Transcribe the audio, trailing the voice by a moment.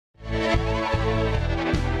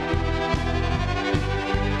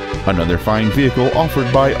Another fine vehicle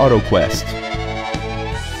offered by AutoQuest.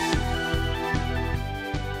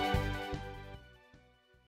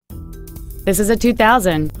 This is a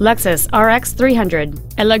 2000 Lexus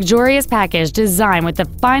RX300, a luxurious package designed with the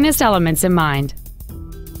finest elements in mind.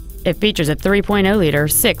 It features a 3.0-liter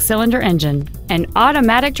six-cylinder engine, an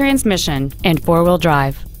automatic transmission, and four-wheel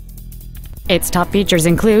drive. Its top features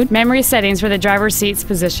include memory settings for the driver's seat's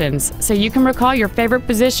positions, so you can recall your favorite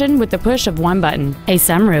position with the push of one button, a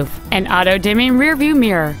sunroof, an auto-dimming rearview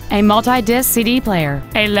mirror, a multi-disc CD player,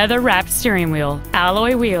 a leather-wrapped steering wheel,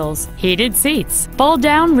 alloy wheels, heated seats,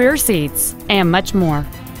 fold-down rear seats, and much more.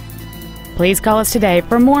 Please call us today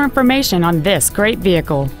for more information on this great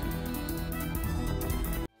vehicle.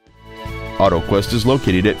 AutoQuest is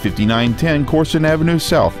located at 5910 Corson Avenue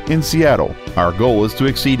South in Seattle. Our goal is to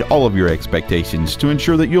exceed all of your expectations to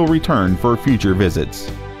ensure that you'll return for future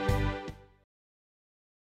visits.